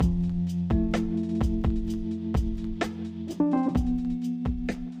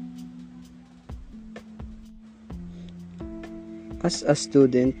As a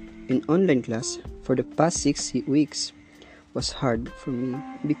student in online class for the past 6 weeks was hard for me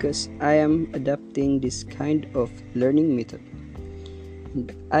because I am adapting this kind of learning method.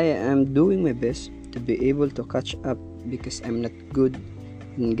 And I am doing my best to be able to catch up because I'm not good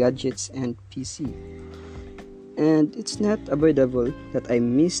in gadgets and PC. And it's not avoidable that I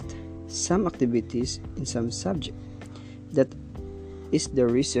missed some activities in some subject. That is the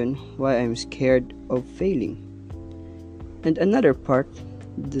reason why I'm scared of failing. And another part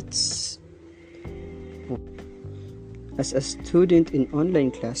that's as a student in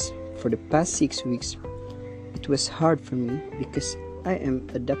online class for the past 6 weeks, it was hard for me because I am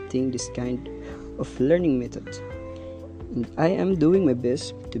adapting this kind of learning method. And I am doing my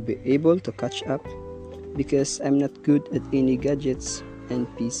best to be able to catch up because I'm not good at any gadgets and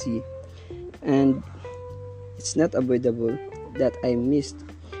PC. And it's not avoidable that I missed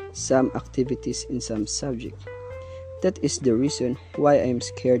some activities in some subject. That is the reason why I'm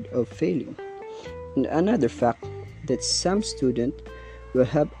scared of failing. And another fact that some student will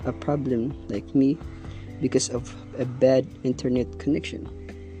have a problem like me because of a bad internet connection.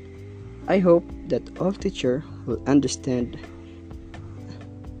 I hope that all teacher will understand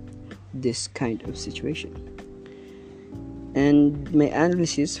this kind of situation. And my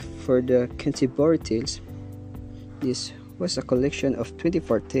analysis for the Canterbury Tales, this was a collection of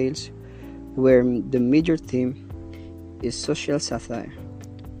 24 tales where the major theme is social satire.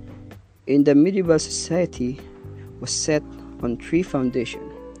 In the medieval society was set on three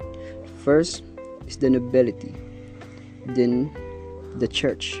foundations. First is the nobility, then the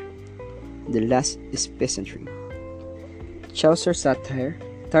church, the last is peasantry. Chaucer's satire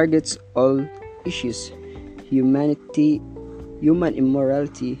targets all issues: humanity, human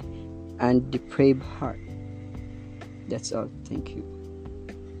immorality, and depraved heart. That's all. Thank you.